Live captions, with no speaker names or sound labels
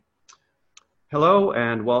Hello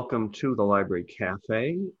and welcome to the Library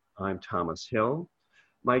Cafe. I'm Thomas Hill.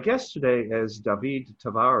 My guest today is David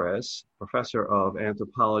Tavarez, professor of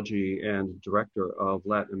anthropology and director of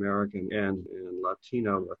Latin American and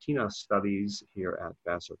Latina studies here at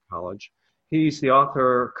Vassar College. He's the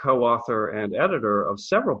author, co-author, and editor of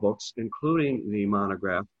several books, including the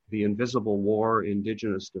monograph, The Invisible War,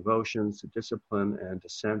 Indigenous Devotions, Discipline, and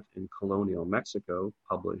Dissent in Colonial Mexico,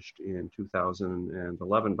 published in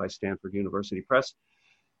 2011 by Stanford University Press.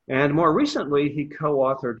 And more recently, he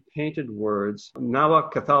co-authored Painted Words, Nahuatl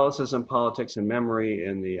Catholicism, Politics, and Memory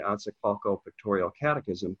in the Atzicalco Pictorial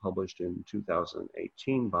Catechism, published in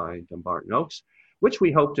 2018 by Dumbarton Oaks, which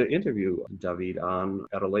we hope to interview David on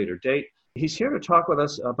at a later date. He's here to talk with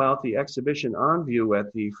us about the exhibition on view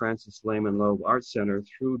at the Francis Lehman Loeb Art Center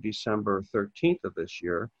through December 13th of this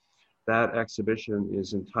year. That exhibition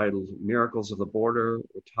is entitled Miracles of the Border,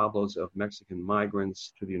 Retablos of Mexican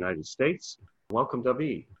Migrants to the United States. Welcome,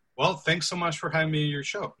 David. Well, thanks so much for having me on your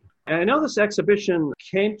show. And I know this exhibition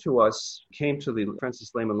came to the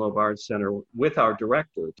Francis Lehman Loeb Art Center with our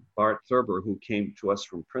director, Bart Thurber, who came to us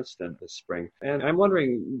from Princeton this spring. And I'm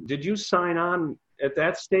wondering, did you sign on at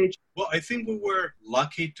that stage? Well, I think we were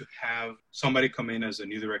lucky to have somebody come in as a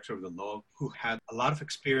new director of the Loeb who had a lot of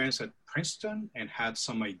experience at Princeton and had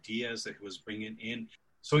some ideas that he was bringing in.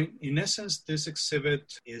 So in essence, this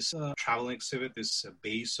exhibit is a traveling exhibit. It's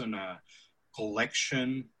based on a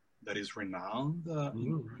collection that is renowned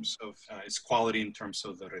in terms of its quality, in terms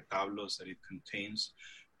of the retablos that it contains.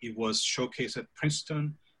 It was showcased at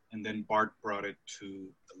Princeton, and then Bart brought it to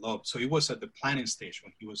the Loeb. So it was at the planning stage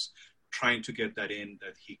when he was trying to get that in,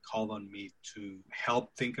 that he called on me to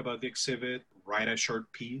help think about the exhibit, write a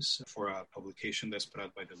short piece for a publication that's put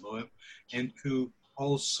out by the Loeb, and to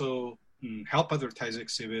also help advertise the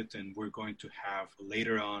exhibit. And we're going to have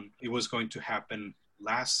later on, it was going to happen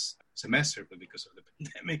last semester, but because of the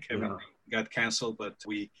pandemic, everything got canceled. But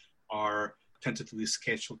we are tentatively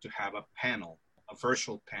scheduled to have a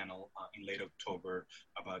virtual panel in late October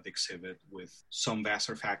about the exhibit with some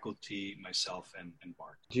Vassar faculty, myself, and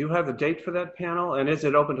Bart. Do you have a date for that panel? And is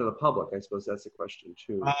it open to the public? I suppose that's the question,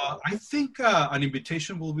 too. I think an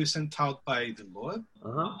invitation will be sent out by the Loeb.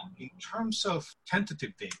 In terms of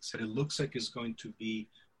tentative dates, it looks like it's going to be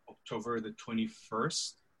October the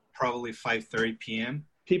 21st, probably 5:30 p.m.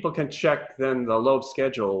 People can check then the Loeb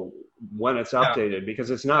schedule when it's updated,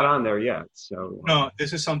 because it's not on there yet. So no,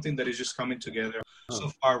 this is something that is just coming together. So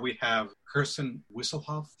far, we have Kirsten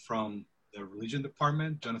Wisselhoff from the Religion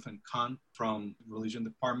Department, Jonathan Kahn from Religion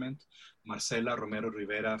Department, Marcela Romero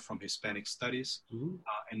Rivera from Hispanic Studies,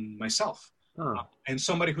 and myself. And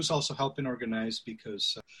somebody who's also helping organize,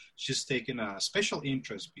 because she's taken a special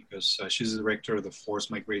interest because she's the director of the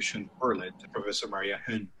Forced Migration Perlet, Professor Maria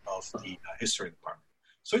Hun of the History Department.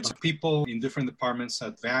 So it's people in different departments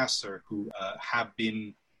at Vassar who have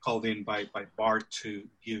been called in by Bart to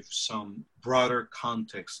give some broader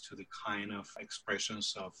context to the kind of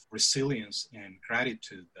expressions of resilience and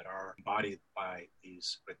gratitude that are embodied by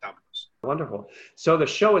these retablos. Wonderful. So the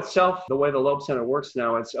show itself, the way the Loeb Center works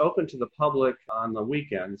now, it's open to the public on the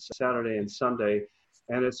weekends, Saturday and Sunday,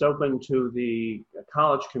 and it's open to the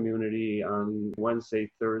college community on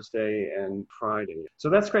Wednesday, Thursday, and Friday. So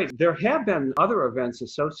that's great. There have been other events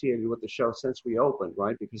associated with the show since we opened,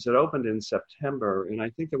 right? Because it opened in September, and I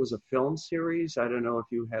think there was a film series. I don't know if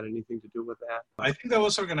you had anything to do with that. I think that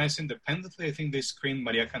was organized independently. I think they screened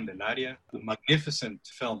Maria Candelaria, a magnificent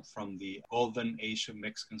film from the golden age of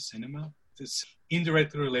Mexican cinema. It's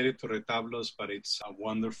indirectly related to retablos, but it's a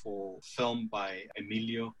wonderful film by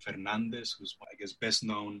Emilio Fernandez, who's, I guess, best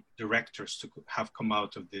known directors to have come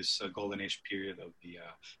out of this golden age period of the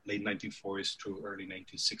late 1940s through early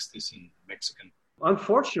 1960s in Mexican.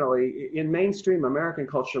 Unfortunately, in mainstream American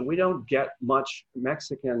culture, we don't get much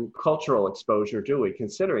Mexican cultural exposure, do we?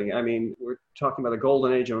 Considering, I mean, we're talking about the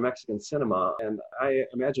golden age of Mexican cinema, and I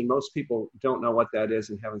imagine most people don't know what that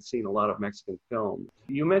is and haven't seen a lot of Mexican film.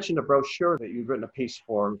 You mentioned a brochure that you've written a piece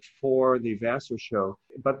for the Vassar show,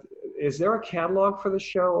 but is there a catalog for the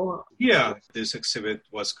show? Yeah, this exhibit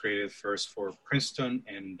was created first for Princeton,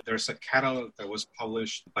 and there's a catalog that was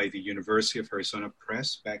published by the University of Arizona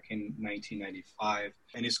Press back in 1995,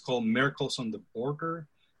 and it's called Miracles on the Border,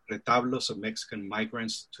 Retablos of Mexican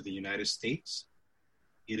Migrants to the United States.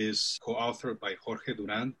 It is co-authored by Jorge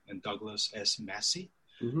Duran and Douglas S. Massey.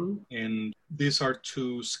 And these are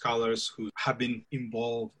two scholars who have been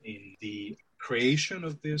involved in the creation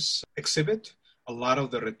of this exhibit. A lot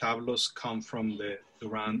of the retablos come from the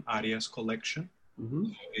Duran Arias collection.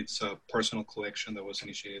 It's a personal collection that was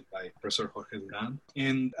initiated by Professor Jorge Duran.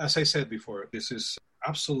 And as I said before, this is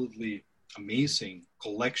absolutely amazing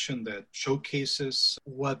collection that showcases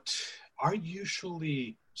what are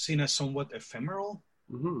usually seen as somewhat ephemeral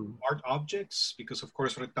Mm-hmm. art objects, because of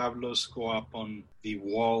course retablos go up on the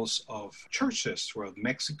walls of churches throughout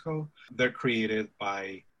Mexico. They're created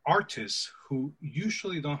by artists who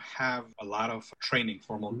usually don't have a lot of training,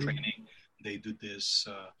 formal Mm-hmm. training. They do this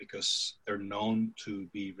because they're known to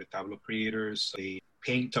be retablo creators. They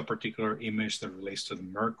paint a particular image that relates to the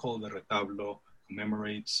miracle the retablo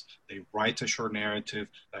commemorates. They write a short narrative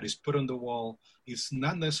that is put on the wall. It's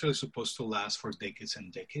not necessarily supposed to last for decades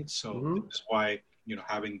and decades. So Mm-hmm. this is why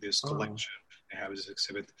having this Oh. collection and having this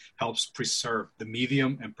exhibit helps preserve the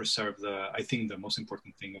medium and preserve I think the most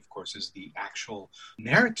important thing, of course, is the actual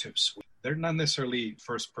narratives. They're not necessarily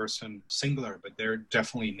first person singular, but they're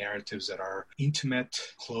definitely narratives that are intimate,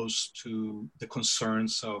 close to the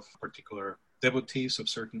concerns of particular devotees of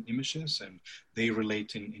certain images, and they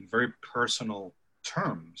relate in very personal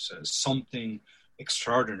terms as something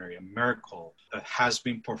extraordinary, a miracle that has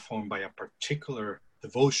been performed by a particular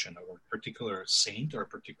devotion of a particular saint or a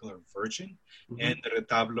particular virgin, Mm-hmm. and the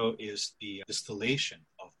retablo is the distillation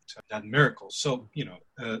of that miracle. So,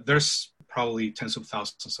 there's probably tens of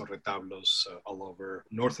thousands of retablos all over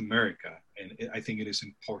North America, and I think it is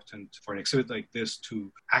important for an exhibit like this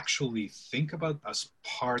to actually think about as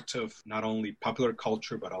part of not only popular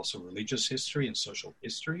culture but also religious history and social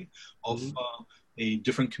history of Mm-hmm.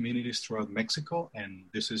 different communities throughout Mexico, and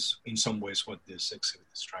this is in some ways what this exhibit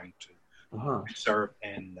is trying to Uh-huh. preserve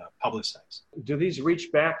and publicize. Do these reach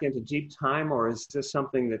back into deep time, or is this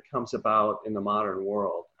something that comes about in the modern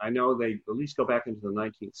world? I know they at least go back into the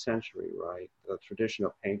 19th century, right? The tradition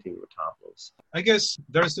of painting retablos. I guess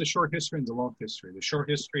there's the short history and the long history. The short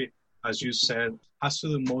history, as you said, has to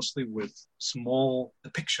do mostly with small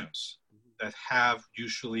depictions that have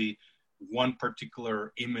usually one particular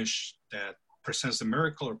image that presents the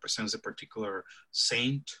miracle or presents a particular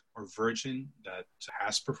saint or virgin that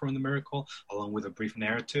has performed the miracle, along with a brief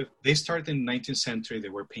narrative. They started in the 19th century.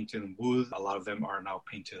 They were painted in wood. A lot of them are now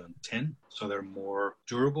painted on tin, so they're more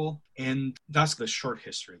durable. And that's the short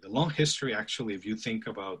history. The long history, actually, if you think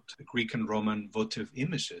about the Greek and Roman votive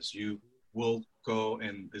images, you will go,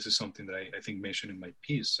 and this is something that I think mentioned in my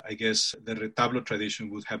piece. I guess the retablo tradition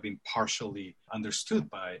would have been partially understood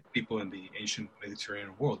by people in the ancient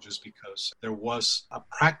Mediterranean world just because there was a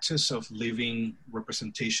practice of living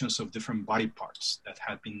representations of different body parts that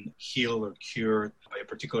had been healed or cured by a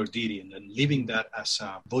particular deity, and then leaving that as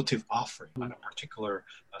a votive offering at a particular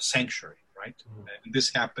sanctuary. Right? And this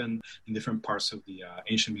happened in different parts of the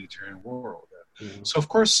ancient Mediterranean world. Yeah. So, of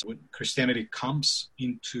course, when Christianity comes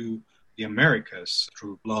into the Americas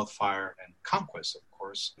through blood, fire, and conquest, of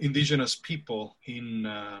course, indigenous people in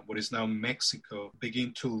what is now Mexico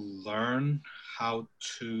begin to learn how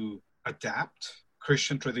to adapt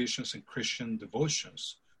Christian traditions and Christian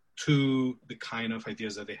devotions to the kind of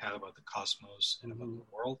ideas that they had about the cosmos and about the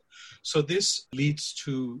world. So this leads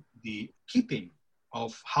to the keeping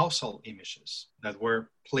of household images that were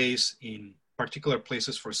placed in particular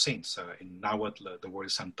places for saints. In Nahuatl, the word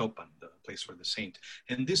is Santopan, the place for the saint.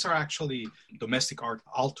 And these are actually domestic art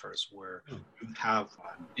altars where you have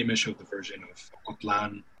an image of the Virgin of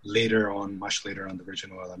Ocotlan. Later on, much later on, the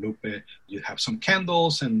Virgin of Guadalupe. You have some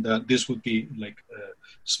candles, and this would be like a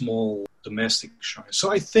small domestic shrine.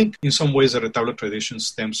 So I think in some ways the retablo tradition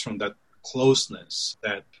stems from that closeness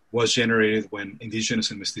that was generated when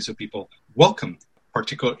indigenous and mestizo people welcomed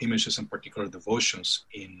particular images and particular devotions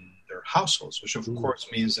in their households, which of course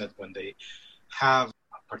means that when they have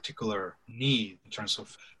a particular need in terms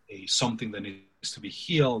of something that needs to be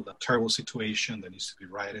healed, a terrible situation that needs to be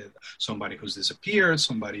righted, somebody who's disappeared,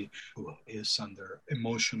 somebody who is under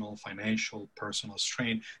emotional, financial, personal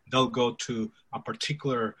strain, they'll go to a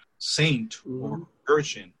particular saint or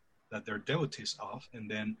virgin that they're devotees of, and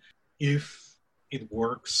then if it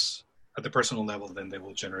works at the personal level, then they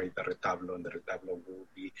will generate the retablo, and the retablo will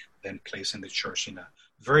be then placed in the church in a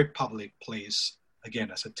very public place,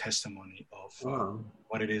 again, as a testimony of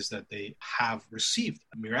what it is that they have received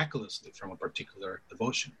miraculously from a particular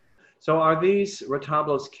devotion. So are these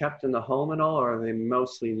retablos kept in the home at all, or are they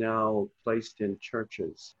mostly now placed in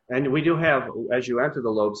churches? And we do have, as you enter the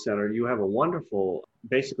Loeb Center, you have a wonderful,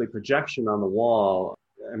 basically, projection on the wall.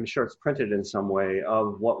 I'm sure it's printed in some way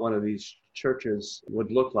of what one of these churches would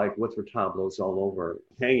look like with retablos all over,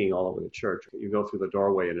 hanging all over the church. You go through the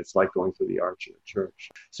doorway and it's like going through the arch of the church.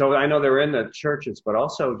 So I know they're in the churches, but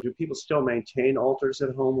also do people still maintain altars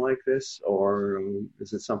at home like this, or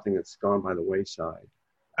is it something that's gone by the wayside?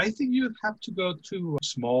 I think you'd have to go to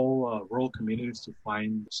small rural communities to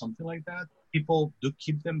find something like that. people do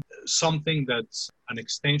keep them. Something that's an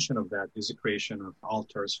extension of that is the creation of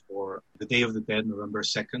altars for the Day of the Dead, November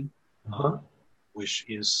 2nd, Uh-huh. which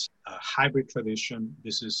is a hybrid tradition.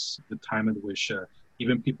 This is the time at which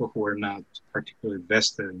even people who are not particularly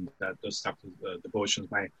vested in those types of devotions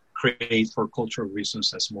might create, for cultural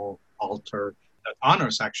reasons, a small altar that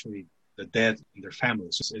honors actually the dead and their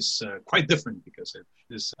families. It's quite different because it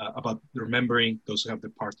is about remembering those who have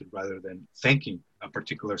departed rather than thanking a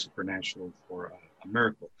particular supernatural for a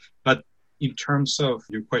miracle. But in terms of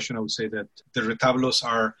your question, I would say that the retablos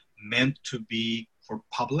are meant to be for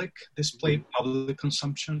public display, public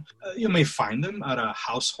consumption. You may find them at a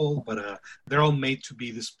household, but they're all made to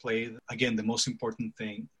be displayed. Again, the most important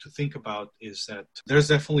thing to think about is that there's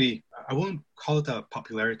definitely, I won't call it a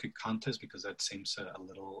popularity contest because that seems a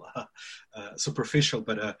little superficial,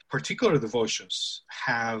 but particular devotions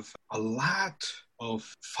have a lot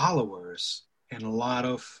of followers and a lot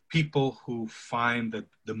of people who find that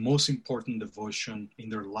the most important devotion in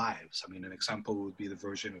their lives. I mean, an example would be the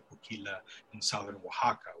version of Juquila in southern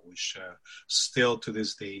Oaxaca, which still to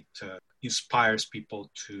this date inspires people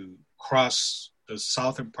to cross the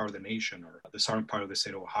southern part of the nation or the southern part of the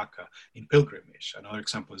state of Oaxaca in pilgrimage. Another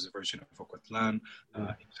example is the version of Ocotlan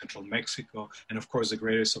in central Mexico. And of course, the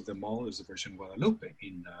greatest of them all is the version of Guadalupe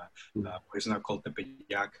in what is now called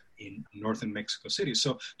Tepeyac in northern Mexico City.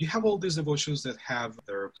 So you have all these devotions that have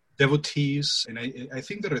their devotees. And I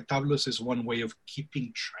think the retablos is one way of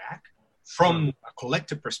keeping track from a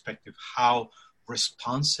collective perspective, how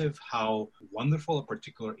responsive, how wonderful a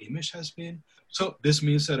particular image has been. So this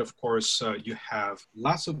means that, of course, you have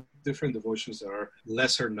lots of different devotions that are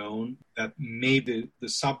lesser known that made the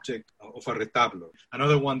subject of a retablo.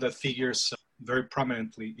 Another one that figures very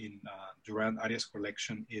prominently in Duran Arias'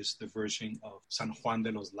 collection is the version of San Juan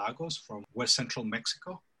de los Lagos from West Central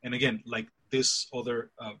Mexico. And again, like these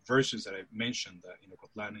other versions that I've mentioned in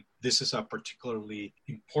Ocotlán, this is a particularly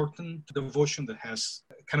important devotion that has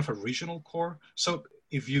kind of a regional core. So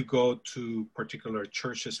if you go to particular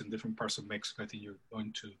churches in different parts of Mexico, I think you're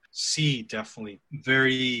going to see definitely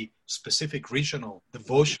very specific regional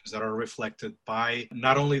devotions that are reflected by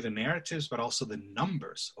not only the narratives, but also the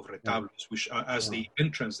numbers of retablos, which as the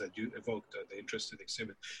entrance that you evoked, the interest in the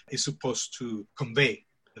exhibit, is supposed to convey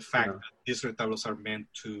the fact that these retablos are meant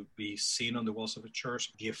to be seen on the walls of a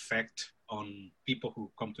church. The effect on people who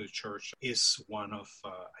come to the church is one of,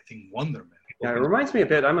 I think, wonderment. Yeah, it reminds me a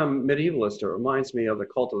bit, I'm a medievalist, it reminds me of the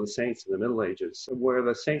cult of the saints in the Middle Ages, where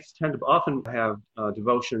the saints tend to often have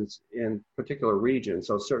devotions in particular regions.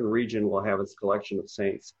 So a certain region will have its collection of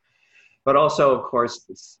saints. But also, of course,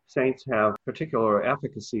 the saints have particular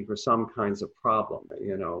efficacy for some kinds of problem.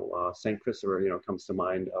 Saint Christopher, comes to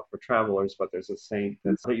mind for travelers, but there's a saint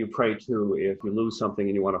that you pray to if you lose something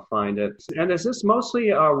and you want to find it. And is this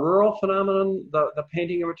mostly a rural phenomenon, the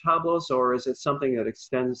painting of retablos, or is it something that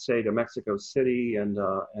extends, say, to Mexico City and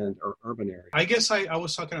urban areas? I guess I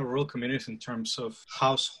was talking about rural communities in terms of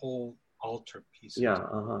household altar pieces. Yeah,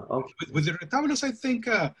 okay. With the retablos, I think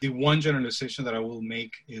the one generalization that I will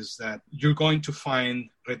make is that you're going to find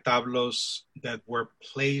retablos that were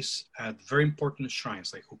placed at very important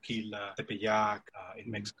shrines like Juquila, Tepeyac,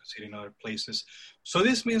 in Mexico City and other places. So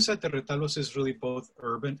this means that the retablos is really both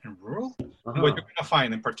urban and rural. And what you're going to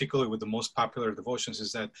find, in particular with the most popular devotions,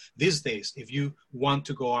 is that these days, if you want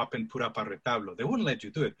to go up and put up a retablo, they wouldn't let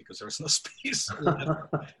you do it because there's no space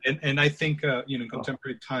left. And I think, in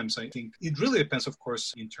contemporary times, I think it really depends, of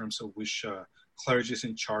course, in terms of which clergy is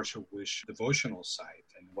in charge of which devotional site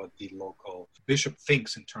and what the local bishop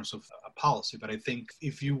thinks in terms of a policy. But I think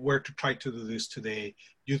if you were to try to do this today,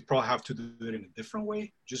 you'd probably have to do it in a different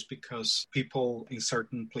way, just because people in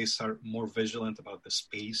certain places are more vigilant about the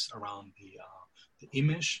space around the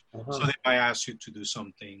image. So they might ask you to do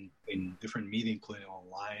something in different media, including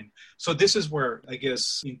online. So this is where, I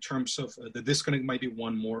guess, in terms of the disconnect might be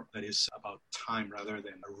one more that is about time rather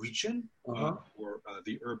than a region or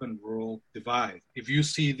the urban-rural divide. If you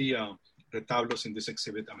see the retablos in this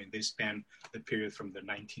exhibit, I mean, they span the period from the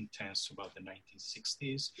 1910s to about the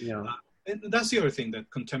 1960s. And that's the other thing,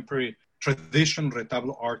 that contemporary traditional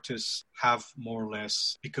retablo artists have more or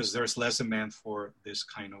less, because there's less demand for this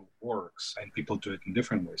kind of works, and people do it in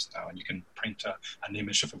different ways now. And you can print an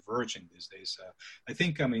image of a virgin these days. I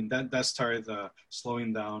think, I mean, that started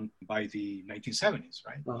slowing down by the 1970s,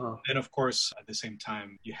 right? And of course, at the same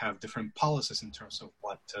time, you have different policies in terms of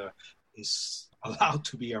what is allowed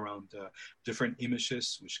to be around different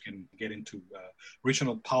images, which can get into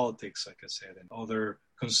regional politics, like I said, and other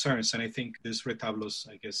concerns. And I think these retablos,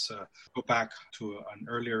 I guess, go back to an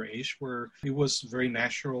earlier age where it was very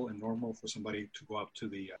natural and normal for somebody to go up to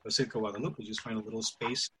the Basilica of Guadalupe, just find a little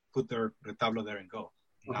space, put their retablo there and go.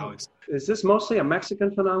 Now it's. Is this mostly a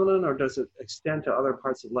Mexican phenomenon, or does it extend to other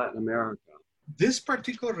parts of Latin America? This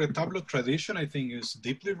particular retablo tradition, I think, is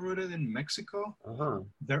deeply rooted in Mexico.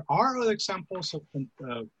 There are other examples of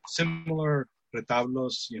similar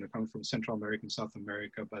retablos, coming from Central America and South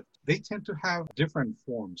America, but they tend to have different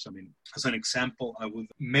forms. I mean, as an example, I would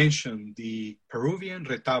mention the Peruvian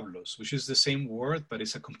retablos, which is the same word, but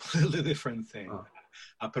it's a completely different thing.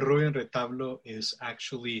 A Peruvian retablo is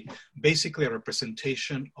actually basically a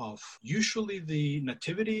representation of usually the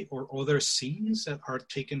nativity or other scenes that are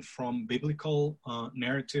taken from biblical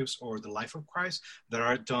narratives or the life of Christ that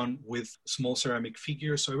are done with small ceramic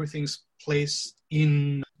figures. So everything's placed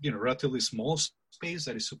in, relatively small space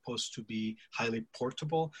that is supposed to be highly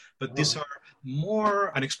portable. But these are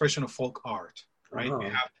more an expression of folk art, right? We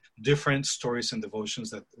have different stories and devotions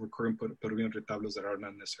that recur in Peruvian retablos that are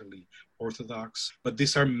not necessarily orthodox, but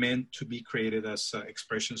these are meant to be created as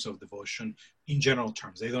expressions of devotion in general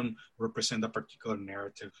terms. They don't represent a particular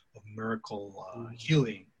narrative of miracle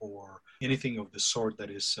healing or anything of the sort that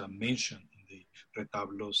is mentioned in the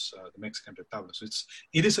retablos, the Mexican retablos. So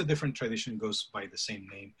it is a different tradition, goes by the same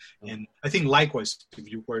name. And I think likewise,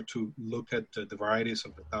 if you were to look at the varieties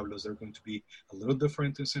of retablos, they're going to be a little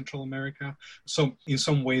different in Central America. So in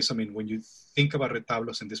some ways, I mean, when you think about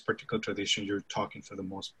retablos in this particular tradition, you're talking for the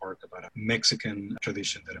most part about a Mexican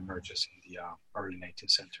tradition that emerges in the early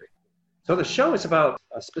 19th century. So the show is about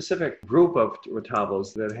a specific group of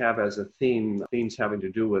retablos that have as a themes having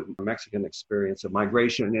to do with the Mexican experience of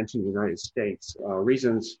migration into the United States,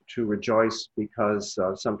 reasons to rejoice because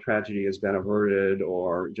some tragedy has been averted,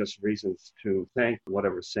 or just reasons to thank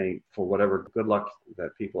whatever saint for whatever good luck that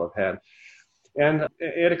people have had. And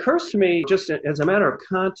it occurs to me, just as a matter of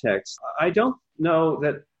context, I don't know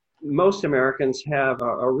that most Americans have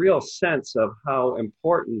a real sense of how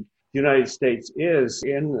important the United States is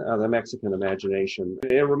in the Mexican imagination.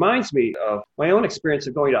 It reminds me of my own experience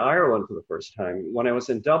of going to Ireland for the first time. When I was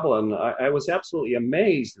in Dublin, I was absolutely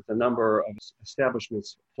amazed at the number of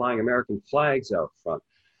establishments flying American flags out front.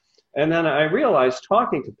 And then I realized,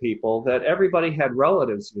 talking to people, that everybody had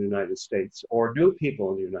relatives in the United States or knew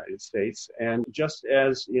people in the United States. And just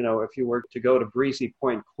as, if you were to go to Breezy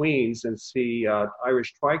Point, Queens, and see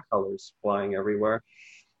Irish tricolors flying everywhere,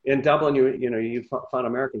 in Dublin, you found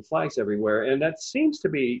American flags everywhere, and that seems to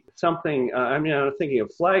be something. I'm not thinking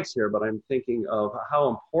of flags here, but I'm thinking of how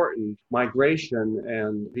important migration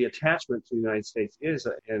and the attachment to the United States is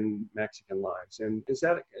in Mexican lives. And is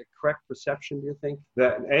that a correct perception? Do you think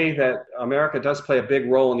that that America does play a big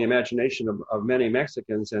role in the imagination of many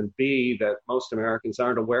Mexicans, and B, that most Americans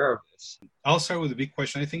aren't aware of this? I'll start with the big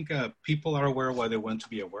question. I think people are aware of what they want to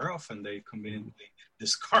be aware of, and they conveniently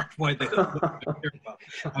discard what they don't want to hear about.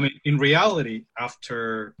 I mean, in reality,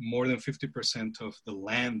 after more than 50% of the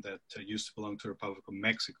land that used to belong to the Republic of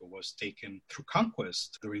Mexico was taken through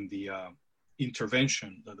conquest during the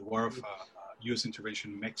intervention, the War of U.S.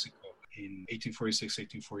 intervention in Mexico in 1846,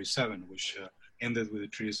 1847, which ended with the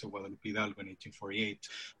Treaties of Guadalupe Hidalgo in 1848.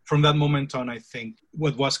 From that moment on, I think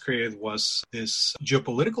what was created was this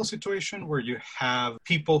geopolitical situation where you have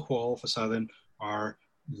people who all of a sudden are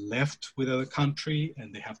left with a country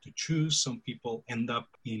and they have to choose. Some people end up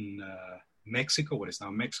in Mexico, what is now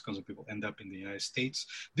Mexico, some people end up in the United States.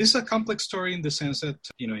 This is a complex story in the sense that,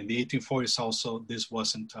 in the 1840s also, this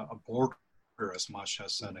wasn't a border as much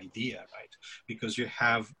as an idea, right? Because you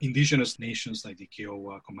have indigenous nations like the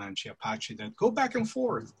Kiowa, Comanche, Apache that go back and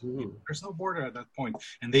forth. There's no border at that point.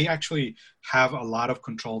 And they actually have a lot of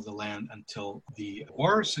control of the land until the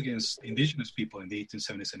wars against indigenous people in the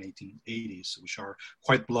 1870s and 1880s, which are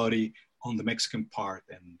quite bloody on the Mexican part,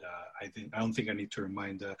 and I don't think I need to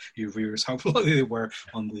remind your viewers how bloody they were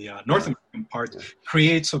on the North American part,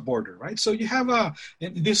 creates a border, right? So you have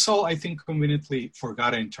this all, I think, conveniently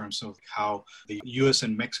forgotten in terms of how the U.S.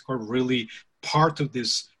 and Mexico are really part of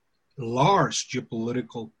this large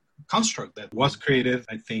geopolitical construct that was created,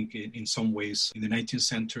 I think, in some ways in the 19th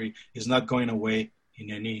century, is not going away in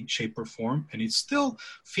any shape or form, and it still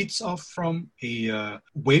feeds off from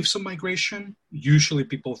waves of migration. Usually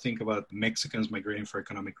people think about Mexicans migrating for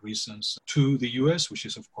economic reasons to the U.S., which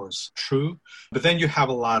is of course true. But then you have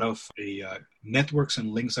a lot of networks and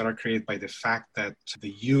links that are created by the fact that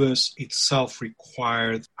the U.S. itself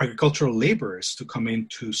required agricultural laborers to come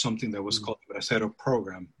into something that was called the Bracero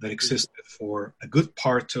program that existed for a good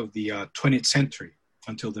part of the 20th century.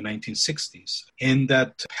 until the 1960s. And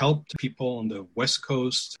that helped people on the West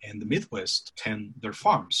Coast and the Midwest tend their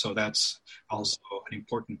farms. So that's also an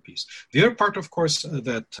important piece. The other part, of course,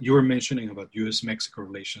 that you were mentioning about U.S.-Mexico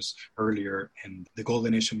relations earlier and the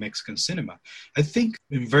golden age of Mexican cinema, I think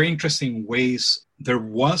in very interesting ways, there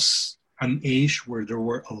was an age where there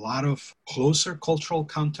were a lot of closer cultural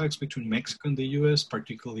contacts between Mexico and the U.S.,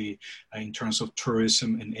 particularly in terms of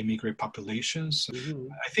tourism and immigrant populations. Mm-hmm.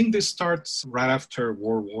 I think this starts right after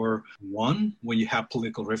World War I, when you have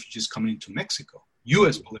political refugees coming into Mexico.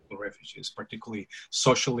 U.S. political refugees, particularly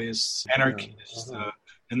socialists, anarchists.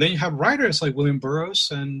 And then you have writers like William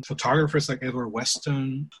Burroughs and photographers like Edward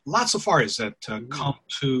Weston, lots of artists that come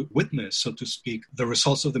to witness, so to speak, the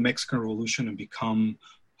results of the Mexican Revolution and become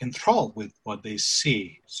enthralled with what they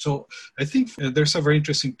see. So I think there's a very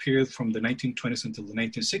interesting period from the 1920s until the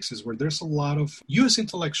 1960s where there's a lot of U.S.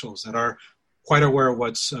 intellectuals that are quite aware of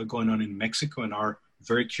what's going on in Mexico and are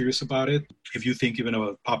very curious about it. If you think even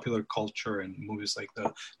about popular culture and movies like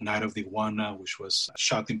The Night of the Iguana, which was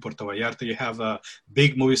shot in Puerto Vallarta, you have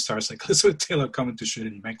big movie stars like Elizabeth Taylor coming to shoot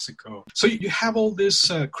in Mexico. So you have all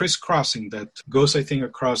this crisscrossing that goes, I think,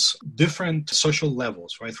 across different social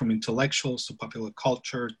levels, right? From intellectuals to popular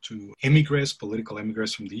culture to immigrants, political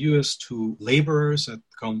immigrants from the U.S. to laborers that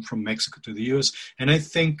come from Mexico to the U.S. And I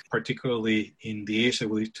think particularly in the age that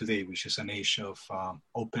we live today, which is an age of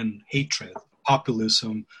open hatred,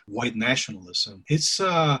 populism, white nationalism, it's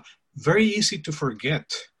very easy to forget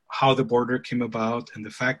how the border came about and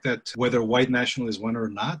the fact that whether white nationalism won or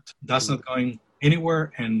not, that's not going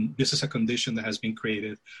anywhere. And this is a condition that has been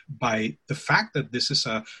created by the fact that this is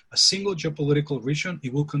a single geopolitical region.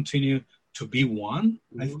 It will continue to be one,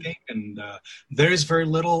 I think. And there is very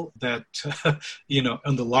little that,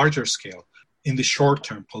 on the larger scale, in the short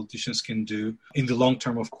term, politicians can do. In the long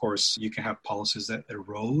term, of course, you can have policies that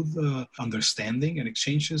erode understanding and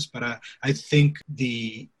exchanges. But I think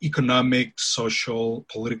the economic, social,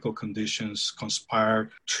 political conditions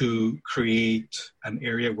conspire to create an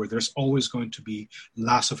area where there's always going to be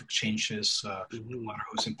lots of exchanges, no matter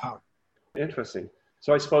who's in power. Interesting.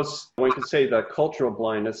 So I suppose one could say that cultural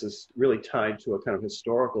blindness is really tied to a kind of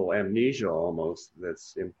historical amnesia almost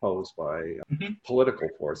that's imposed by political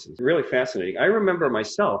forces. Really fascinating. I remember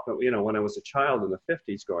myself, when I was a child in the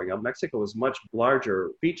 50s growing up, Mexico was a much larger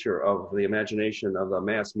feature of the imagination of the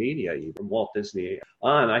mass media, even Walt Disney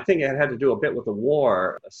on. I think it had to do a bit with the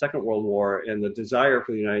war, the Second World War, and the desire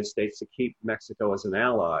for the United States to keep Mexico as an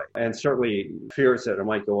ally, and certainly fears that it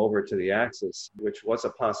might go over to the Axis, which was a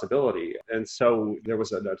possibility. And so there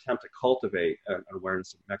was an attempt to cultivate an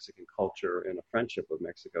awareness of Mexican culture and a friendship with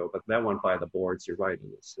Mexico, but that went by the boards, you're right,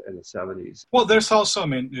 in the 70s. Well, there's also,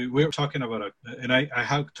 we're talking about, and I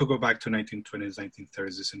have to go back to 1920s,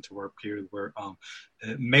 1930s, this interwar period where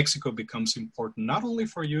Mexico becomes important, not only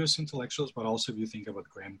for U.S. intellectuals, but also if you think about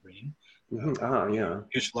Graham Greene,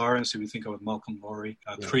 H. Lawrence, if you think about Malcolm Lowry,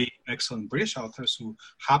 three excellent British authors who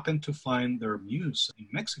happened to find their muse in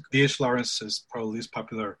Mexico. H. Lawrence's probably least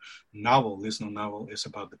popular novel, least known novel, is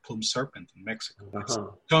about the plumed serpent in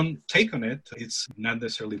Mexico. Don't take on it. It's not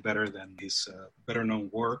necessarily better than his better known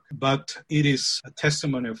work, but it is a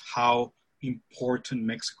testimony of how important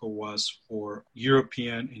Mexico was for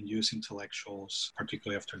European and U.S. intellectuals,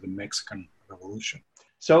 particularly after the Mexican Revolution.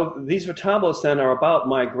 So these retablos then are about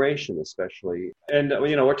migration especially. And,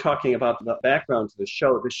 we're talking about the background to the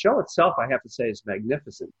show. The show itself, I have to say, is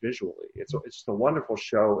magnificent visually. It's a wonderful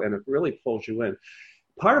show, and it really pulls you in.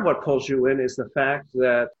 Part of what pulls you in is the fact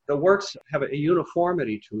that the works have a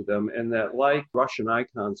uniformity to them, and that like Russian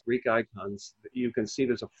icons, Greek icons, you can see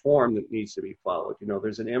there's a form that needs to be followed.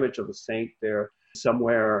 There's an image of a saint there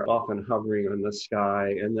somewhere, often hovering in the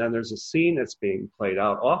sky, and then there's a scene that's being played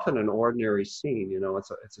out, often an ordinary scene.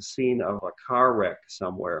 It's a scene of a car wreck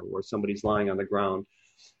somewhere where somebody's lying on the ground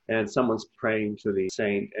and someone's praying to the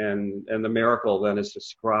saint, and the miracle then is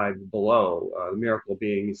described below. The miracle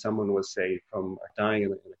being someone was saved from dying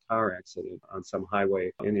in a car accident on some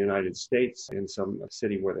highway in the United States, in some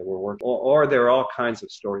city where they were working. Or there are all kinds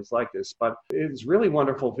of stories like this, but it's really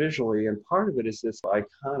wonderful visually, and part of it is this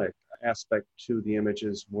iconic aspect to the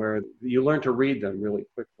images where you learn to read them really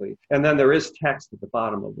quickly. And then there is text at the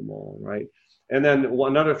bottom of them all, right? And then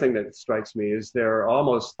one other thing that strikes me is they're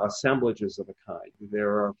almost assemblages of a kind. There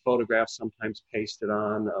are photographs sometimes pasted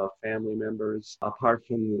on of family members, apart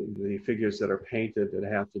from the figures that are painted that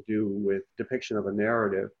have to do with depiction of a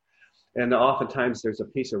narrative. And oftentimes there's a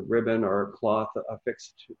piece of ribbon or cloth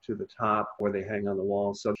affixed to the top where they hang on the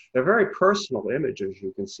wall. So they're very personal images,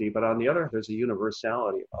 you can see, but on the other, there's a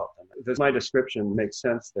universality of them. Does my description make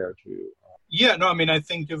sense there to you? Yeah, no, I mean, I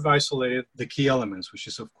think you've isolated the key elements, which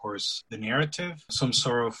is, of course, the narrative, some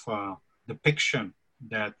sort of depiction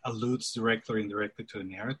that alludes directly or indirectly to the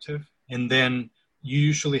narrative. And then you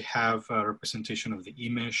usually have a representation of the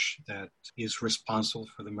image that is responsible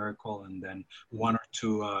for the miracle, and then one or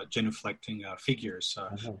two genuflecting figures,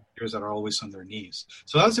 figures that are always on their knees.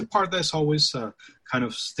 So that's the part that's always kind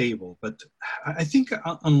of stable. But I think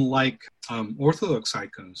unlike Orthodox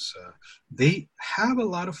icons, they have a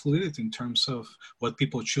lot of fluidity in terms of what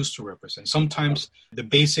people choose to represent. Sometimes the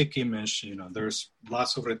basic image, there's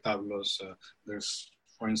lots of retablos. There's,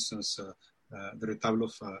 for instance, the retablo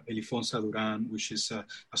of Elifonsa Duran, which is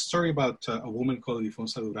a story about a woman called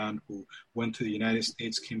Elifonsa Duran who went to the United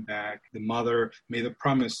States, came back. The mother made a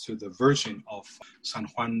promise to the Virgin of San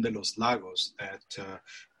Juan de los Lagos that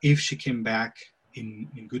if she came back in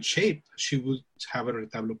good shape, she would have a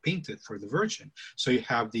retablo painted for the Virgin. So you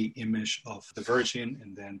have the image of the Virgin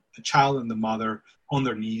and then the child and the mother on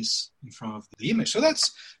their knees in front of the image. So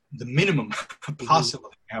that's the minimum possible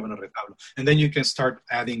that you have in a retablo. And then you can start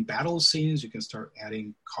adding battle scenes, you can start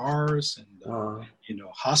adding cars and,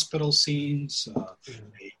 hospital scenes,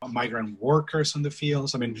 migrant workers on the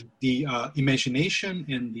fields. I mean, the imagination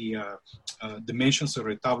and the dimensions of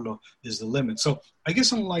retablo is the limit. So I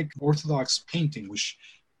guess unlike Orthodox painting, which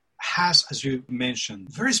has, as you mentioned,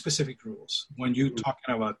 very specific rules. When you're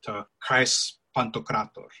talking about Christ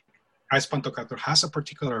Pantocrator, Christ Pantocrator has a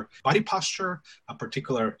particular body posture, a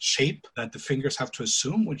particular shape that the fingers have to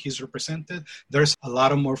assume when he's represented. There's a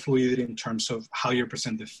lot of more fluidity in terms of how you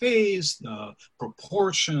present the face, the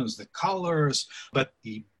proportions, the colors, but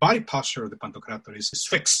the body posture of the Pantocrator is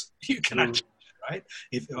fixed. You cannot change, right?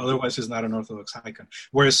 Otherwise, it's not an Orthodox icon.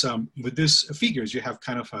 Whereas with these figures, you have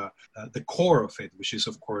kind of the core of it, which is,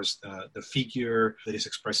 of course, the figure that is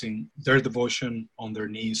expressing their devotion on their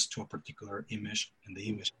knees to a particular image and the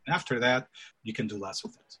image. And after that, you can do lots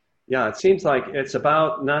of things. Yeah, it seems like it's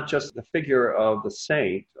about not just the figure of the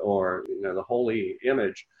saint or the holy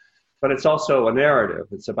image, but it's also a narrative.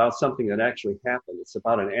 It's about something that actually happened. It's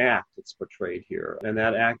about an act that's portrayed here. And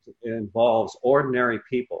that act involves ordinary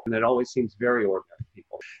people. And it always seems very ordinary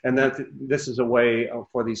people. And that this is a way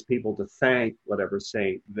for these people to thank whatever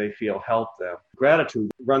saint they feel helped them. Gratitude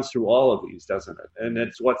runs through all of these, doesn't it? And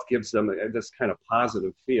it's what gives them this kind of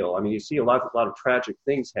positive feel. I mean, you see a lot of tragic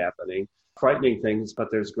things happening, frightening things, but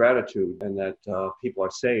there's gratitude, and that people are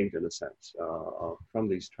saved in a sense from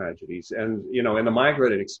these tragedies. And in the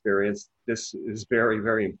migrant experience, this is very,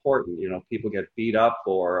 very important. People get beat up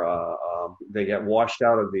or they get washed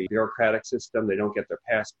out of the bureaucratic system. They don't get their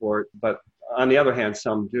passport, but on the other hand,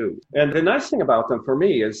 some do. And the nice thing about them for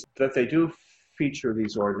me is that they do feature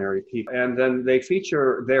these ordinary people, and then they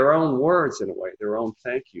feature their own words in a way, their own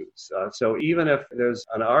thank yous. So even if there's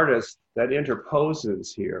an artist that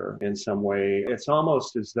interposes here in some way, it's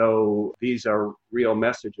almost as though these are real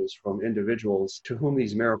messages from individuals to whom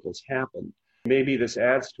these miracles happen. Maybe this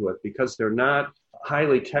adds to it because they're not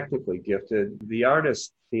highly technically gifted. The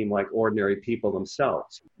artists seem like ordinary people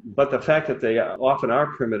themselves. But the fact that they often are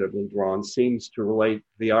primitively drawn seems to relate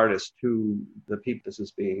the artist to the people this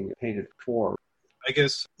is being painted for. I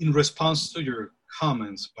guess in response to your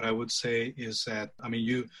comments, what I would say is that,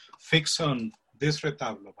 you fix on this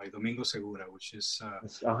retablo by Domingo Segura, which is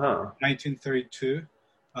 1932,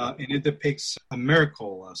 and it depicts a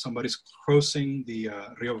miracle. Somebody's crossing the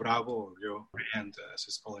Rio Bravo, or Rio Grande, as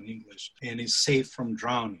it's called in English, and is saved from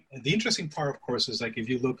drowning. And the interesting part, of course, is if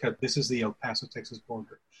you look at, this is the El Paso, Texas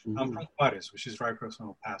border. I'm from Tavarez, which is right across from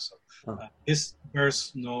El Paso. This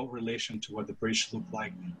bears no relation to what the bridge looked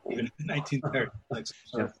like even in the 1930s, like some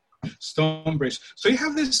sort of stone bridge. So you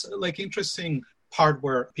have this interesting part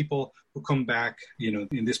where people who come back,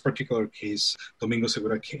 in this particular case, Domingo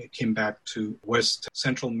Segura came back to West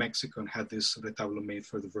Central Mexico and had this retablo made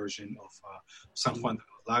for the Virgin of San Juan de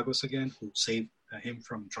los Lagos again, who saved him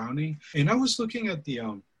from drowning. And I was looking at the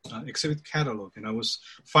exhibit catalog, and I was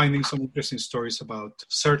finding some interesting stories about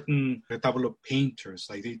certain retablo painters.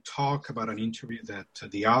 Like they talk about an interview that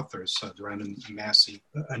the authors, Duran and Massey,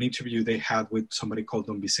 an interview they had with somebody called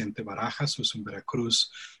Don Vicente Barajas, who's in Veracruz,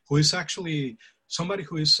 who is actually somebody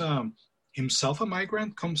who is himself a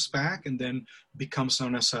migrant, comes back and then becomes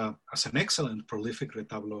known as an excellent, prolific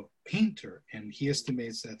retablo painter. And he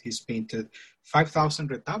estimates that he's painted 5,000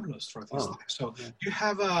 retablos throughout his life. So you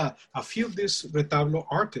have a few of these retablo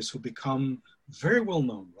artists who become very well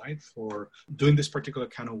known, right, for doing this particular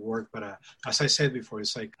kind of work. But as I said before,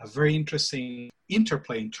 it's like a very interesting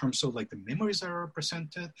interplay in terms of like the memories that are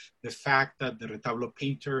represented, the fact that the retablo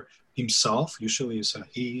painter himself, usually is a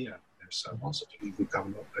he, there's also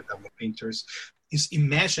retablo painters, is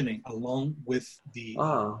imagining along with the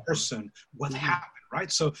person what happened,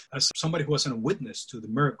 right? So as somebody who wasn't a witness to the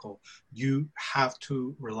miracle, you have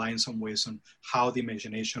to rely in some ways on how the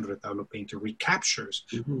imagination of the retablo painter recaptures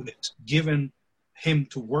what is given him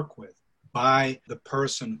to work with by the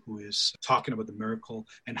person who is talking about the miracle,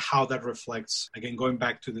 and how that reflects, again, going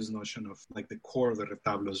back to this notion of like the core of the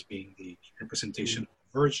retablos being the representation of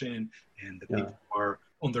the Virgin and the people who are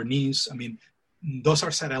on their knees. I mean, those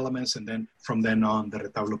are set elements, and then from then on, the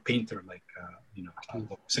retablo painter, like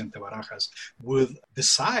Vicente Barajas, would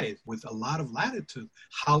decide with a lot of latitude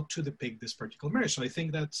how to depict this particular marriage. So I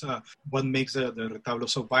think that's what makes the retablo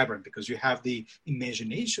so vibrant, because you have the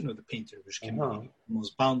imagination of the painter, which can be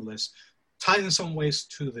almost boundless, tied in some ways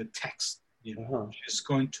to the text. Just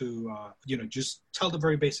going to just tell the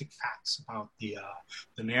very basic facts about the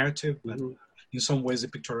narrative, but in some ways the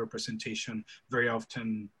pictorial representation very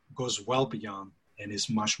often goes well beyond and is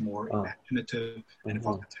much more imaginative and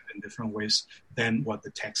evocative in different ways than what the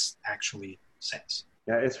text actually says.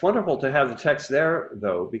 Yeah, it's wonderful to have the text there,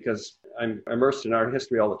 though, because I'm immersed in art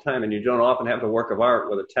history all the time, and you don't often have the work of art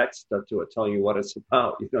with a text to it telling you what it's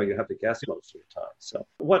about. You have to guess most of the time. So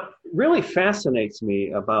what really fascinates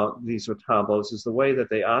me about these retablos is the way that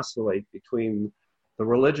they oscillate between the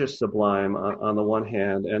religious sublime on the one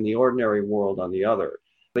hand and the ordinary world on the other.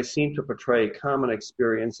 They seem to portray common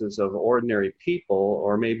experiences of ordinary people,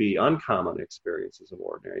 or maybe uncommon experiences of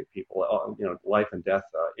ordinary people, life and death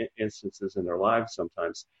instances in their lives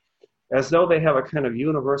sometimes, as though they have a kind of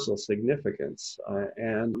universal significance.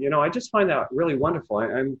 And I just find that really wonderful.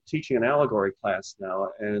 I'm teaching an allegory class now,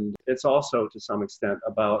 and it's also to some extent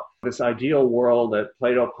about this ideal world that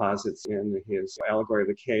Plato posits in his allegory of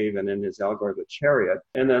the cave and in his allegory of the chariot,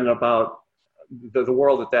 and then about the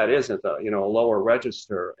world that isn't, a lower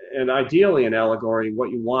register. And ideally in allegory, what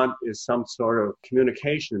you want is some sort of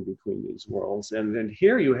communication between these worlds. And then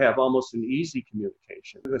here you have almost an easy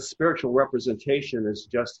communication. The spiritual representation is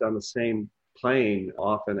just on the same plane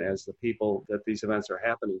often as the people that these events are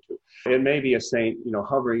happening to. It may be a saint,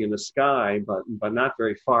 hovering in the sky, but not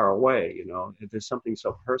very far away. There's something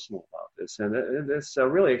so personal about this. And it's a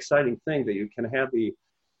really exciting thing that you can have the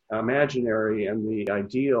imaginary and the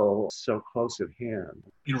ideal so close at hand.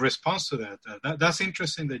 In response to that's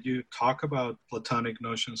interesting that you talk about Platonic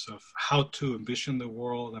notions of how to envision the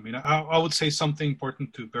world. I mean, I would say something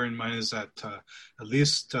important to bear in mind is that at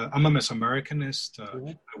least I'm a Mesoamericanist.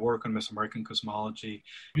 I work on Mesoamerican cosmology.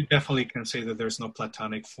 You definitely can say that there's no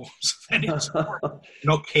Platonic forms of any sort,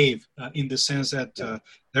 no cave, in the sense that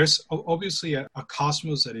there's obviously a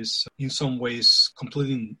cosmos that is in some ways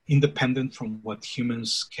completely independent from what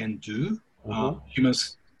humans can do.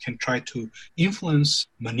 Humans can try to influence,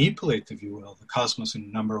 manipulate, if you will, the cosmos in a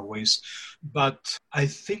number of ways. But I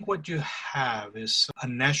think what you have is a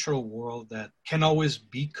natural world that can always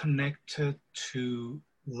be connected to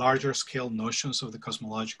larger scale notions of the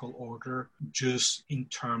cosmological order, just in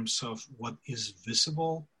terms of what is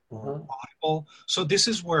visible or audible. So this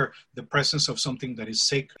is where the presence of something that is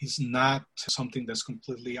sacred is not something that's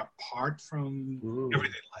completely apart from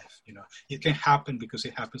everyday life. It can happen because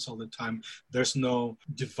it happens all the time. There's no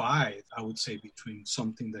divide, I would say, between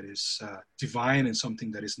something that is divine and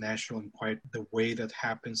something that is natural, in quite the way that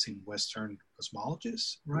happens in Western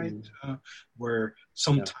cosmologies, right? Where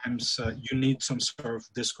sometimes you need some sort of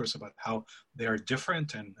discourse about how they are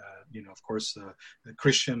different. And, of course, the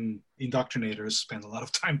Christian indoctrinators spend a lot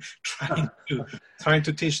of time trying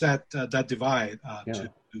to teach that divide to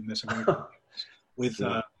Mesoamerican with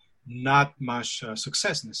not much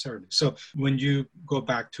success necessarily. So when you go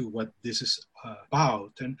back to what this is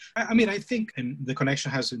about, and I think, and the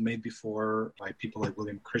connection has been made before by people like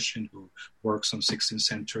William Christian, who works on 16th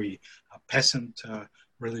century peasant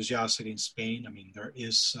religiosity in Spain. There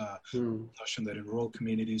is notion that in rural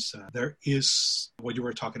communities, there is what you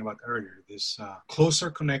were talking about earlier, this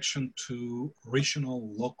closer connection to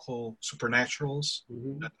regional, local supernaturals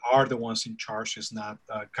that are the ones in charge. Is not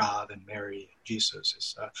God and Mary and Jesus.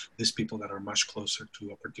 It's these people that are much closer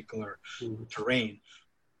to a particular terrain.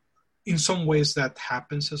 In some ways that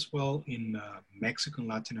happens as well in Mexico and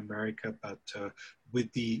Latin America, but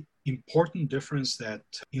with the important difference that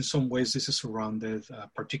in some ways this is surrounded,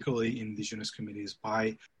 particularly in indigenous communities,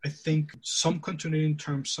 by, I think, some continuity in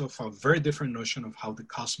terms of a very different notion of how the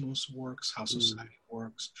cosmos works, how society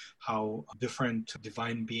works, how different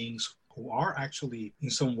divine beings who are actually in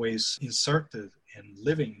some ways inserted and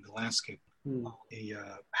living in the landscape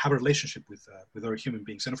have a relationship with other human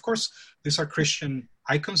beings. And of course, these are Christian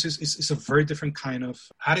icons. It's a very different kind of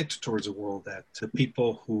attitude towards the world that the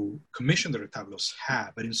people who commissioned the retablos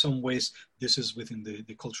have. But in some ways, this is within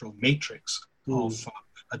the cultural matrix of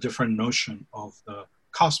a different notion of the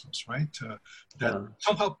cosmos, right? That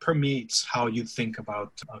somehow permeates how you think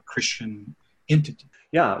about a Christian entity.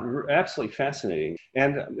 Yeah, absolutely fascinating.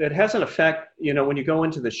 And it has an effect, when you go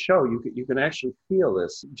into the show, you can actually feel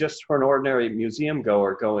this. Just for an ordinary museum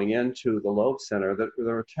goer going into the Loeb Center, the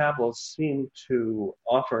retablos seem to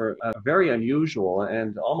offer a very unusual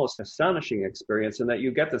and almost astonishing experience, in that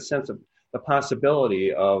you get the sense of the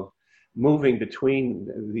possibility of moving between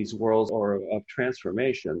these worlds or of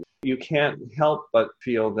transformation. You can't help but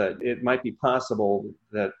feel that it might be possible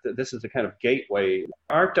that this is a kind of gateway.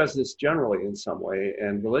 Art does this generally in some way,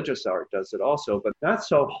 and religious art does it also, but not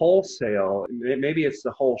so wholesale. Maybe it's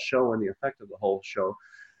the whole show and the effect of the whole show.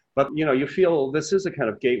 But, you feel this is a kind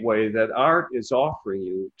of gateway that art is offering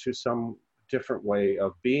you to some different way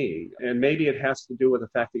of being. And maybe it has to do with the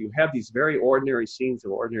fact that you have these very ordinary scenes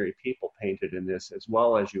of ordinary people painted in this, as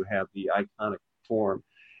well as you have the iconic form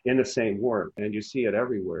in the same work, and you see it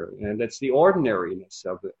everywhere. And it's the ordinariness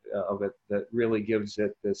of it that really gives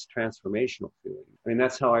it this transformational feeling. I mean,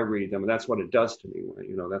 that's how I read them, and that's what it does to me.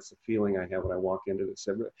 That's the feeling I have when I walk into this.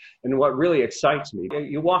 And what really excites me,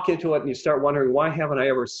 you walk into it and you start wondering, why haven't I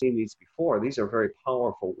ever seen these before? These are very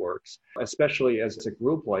powerful works, especially as a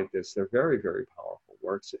group like this. They're very, very powerful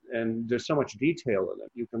works, and there's so much detail in them.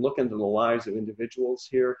 You can look into the lives of individuals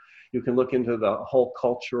here. You can look into the whole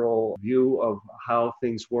cultural view of how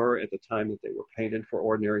things were at the time that they were painted for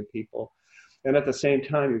ordinary people. And at the same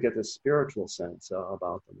time, you get this spiritual sense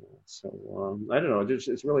about them all. So I don't know,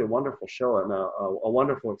 it's really a wonderful show and a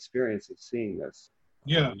wonderful experience of seeing this.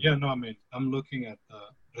 I'm looking at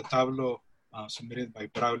the retablo submitted by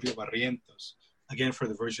Braulio Barrientos, again for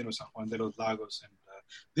the version of San Juan de los Lagos. And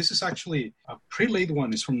this is actually a pre-laid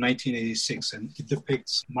one. It's from 1986, and it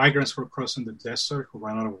depicts migrants who are crossing the desert who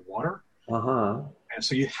ran out of water. And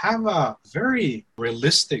so you have a very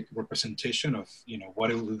realistic representation of,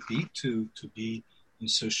 what it would be to be in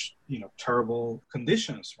such, terrible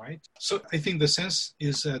conditions, right? So I think the sense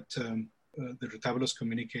is that the retablos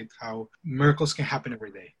communicate how miracles can happen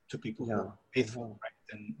every day to people who are faithful, right?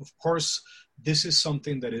 And of course, this is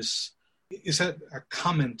something that is a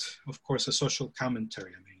comment, of course, a social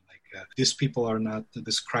commentary. I mean, these people are not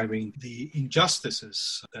describing the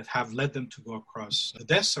injustices that have led them to go across the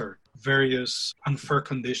desert, various unfair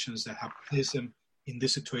conditions that have placed them in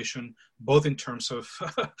this situation, both in terms of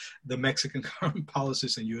the Mexican government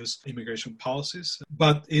policies and U.S. immigration policies.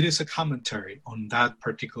 But it is a commentary on that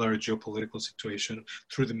particular geopolitical situation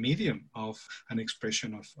through the medium of an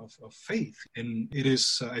expression of faith. And it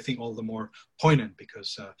is, I think, all the more poignant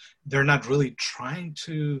because they're not really trying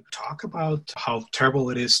to talk about how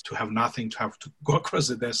terrible it is to have nothing, to have to go across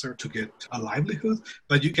the desert to get a livelihood.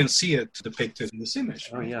 But you can see it depicted in this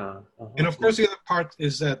image. Right? And of course, the other part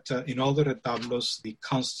is that in all the retablos, the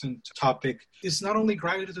constant topic is not only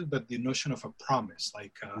gratitude, but the notion of a promise.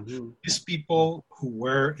 Like these people who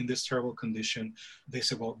were in this terrible condition, they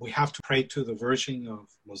said, well, we have to pray to the Virgin of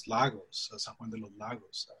Los Lagos, San Juan de los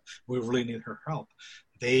Lagos. We really need her help.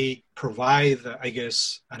 They provide, I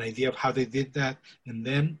guess, an idea of how they did that. And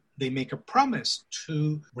then they make a promise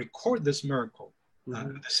to record this miracle,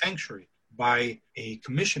 the sanctuary, by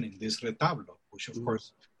commissioning this retablo, which of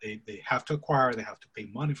course they have to acquire, they have to pay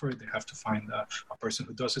money for it, they have to find a person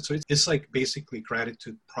who does it. So it's like basically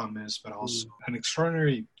gratitude, promise, but also an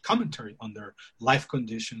extraordinary commentary on their life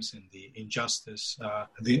conditions and the injustice,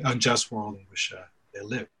 the unjust world in which they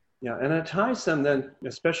live. Yeah, and it ties them then,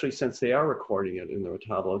 especially since they are recording it in the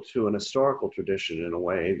retablo, to an historical tradition in a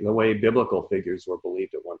way, the way biblical figures were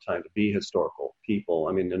believed at one time to be historical people.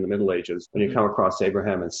 I mean, in the Middle Ages, when you come across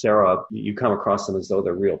Abraham and Sarah, you come across them as though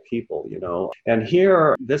they're real people, And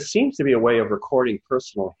here, this seems to be a way of recording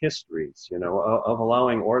personal histories, of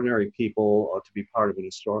allowing ordinary people to be part of an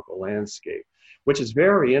historical landscape, which is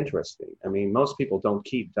very interesting. I mean, most people don't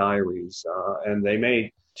keep diaries, and they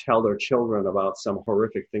may tell their children about some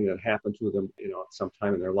horrific thing that happened to them, at some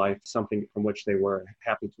time in their life, something from which they were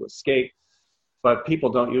happy to escape. But people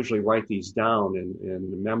don't usually write these down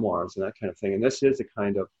in memoirs and that kind of thing. And this is a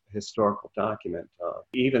kind of historical document,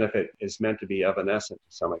 even if it is meant to be evanescent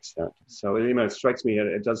to some extent. So it strikes me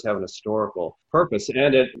it does have an historical purpose.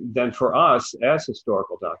 And then for us, as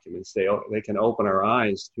historical documents, they can open our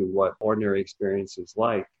eyes to what ordinary experience is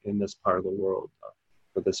like in this part of the world.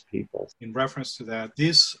 for this people. In reference to that,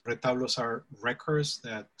 these retablos are records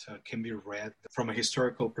that can be read from a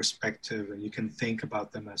historical perspective, and you can think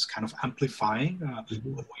about them as kind of amplifying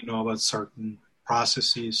what we know about certain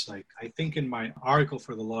processes. Like I think in my article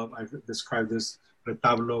for The Love, I described this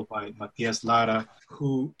retablo by Matias Lara,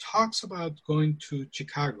 who talks about going to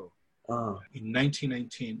Chicago in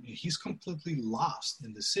 1919. He's completely lost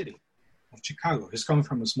in the city of Chicago. He's coming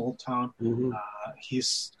from a small town.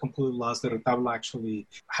 He's completely lost. The retablo actually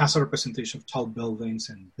has a representation of tall buildings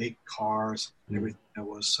and big cars and everything that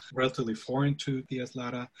was relatively foreign to Diaz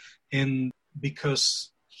Lara. And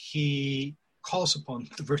because he calls upon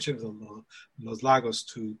the Virgin of Los Lagos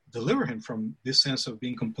to deliver him from this sense of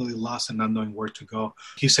being completely lost and not knowing where to go,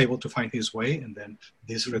 he's able to find his way, and then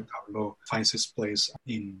this retablo finds its place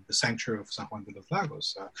in the sanctuary of San Juan de los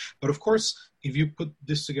Lagos. But of course, if you put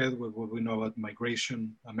this together with what we know about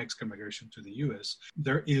migration, Mexican migration to the U.S.,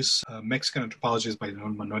 there is a Mexican anthropologist by the name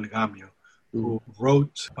of Manuel Gamio, who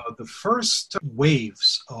wrote about the first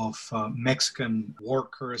waves of Mexican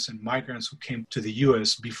workers and migrants who came to the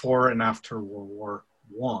U.S. before and after World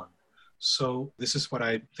War I. So this is what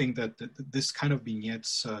I think that this kind of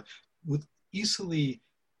vignettes would easily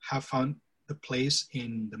have found the place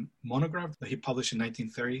in the monograph that he published in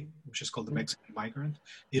 1930, which is called The Mexican Migrant.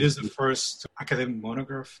 It is the first academic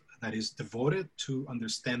monograph that is devoted to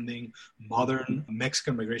understanding modern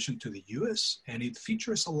Mexican migration to the U.S., and it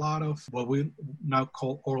features a lot of what we now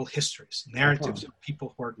call oral histories, narratives of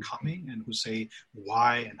people who are coming and who say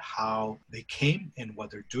why and how they came and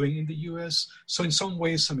what they're doing in the U.S. So in some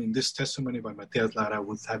ways, I mean, this testimony by Matias Lara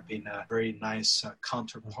would have been a very nice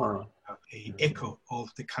counterpart, a echo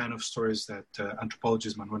of the kind of stories that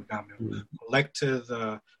anthropologist Manuel Gamio collected,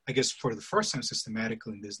 I guess, for the first time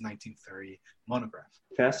systematically in this 1930 monograph.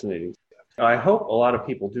 Fascinating. I hope a lot of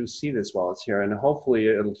people do see this while it's here, and hopefully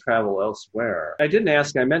it'll travel elsewhere. I didn't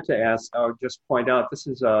ask, I meant to ask, I'll just point out, this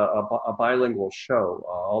is a bilingual show.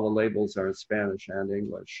 All the labels are in Spanish and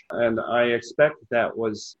English. And I expect that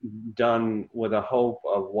was done with a hope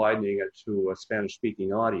of widening it to a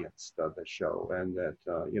Spanish-speaking audience, the show. And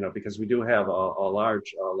that, because we do have a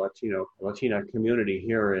large Latina community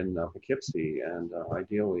here in Poughkeepsie, and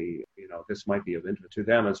ideally, this might be of interest to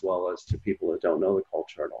them as well as to people that don't know the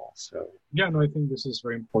culture at all. So. Yeah, no, I think this is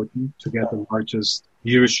very important to get the largest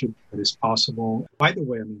viewership that is possible. By the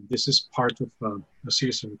way, I mean, this is part of a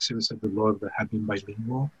series of exhibits at the Lord that have been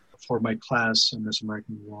bilingual. For my class on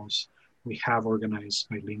Mesoamerican Walls, we have organized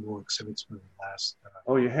bilingual exhibits for the last...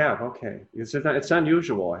 Oh, you have? Okay. It's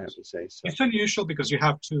unusual, I have to say. So. It's unusual because you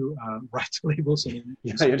have to write labels.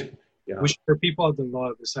 Which for people at the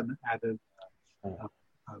Lord is an added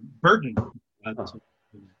burden.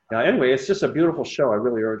 Anyway, it's just a beautiful show. I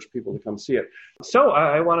really urge people to come see it. So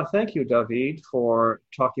I want to thank you, David, for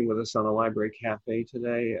talking with us on the Library Cafe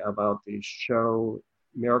today about the show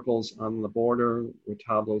Miracles on the Border,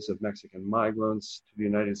 Retablos of Mexican Migrants to the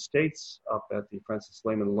United States up at the Francis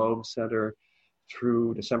Lehman Loeb Center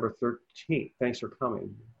through December 13th. Thanks for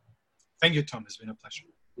coming. Thank you, Tom. It's been a pleasure.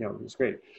 Yeah, it was great.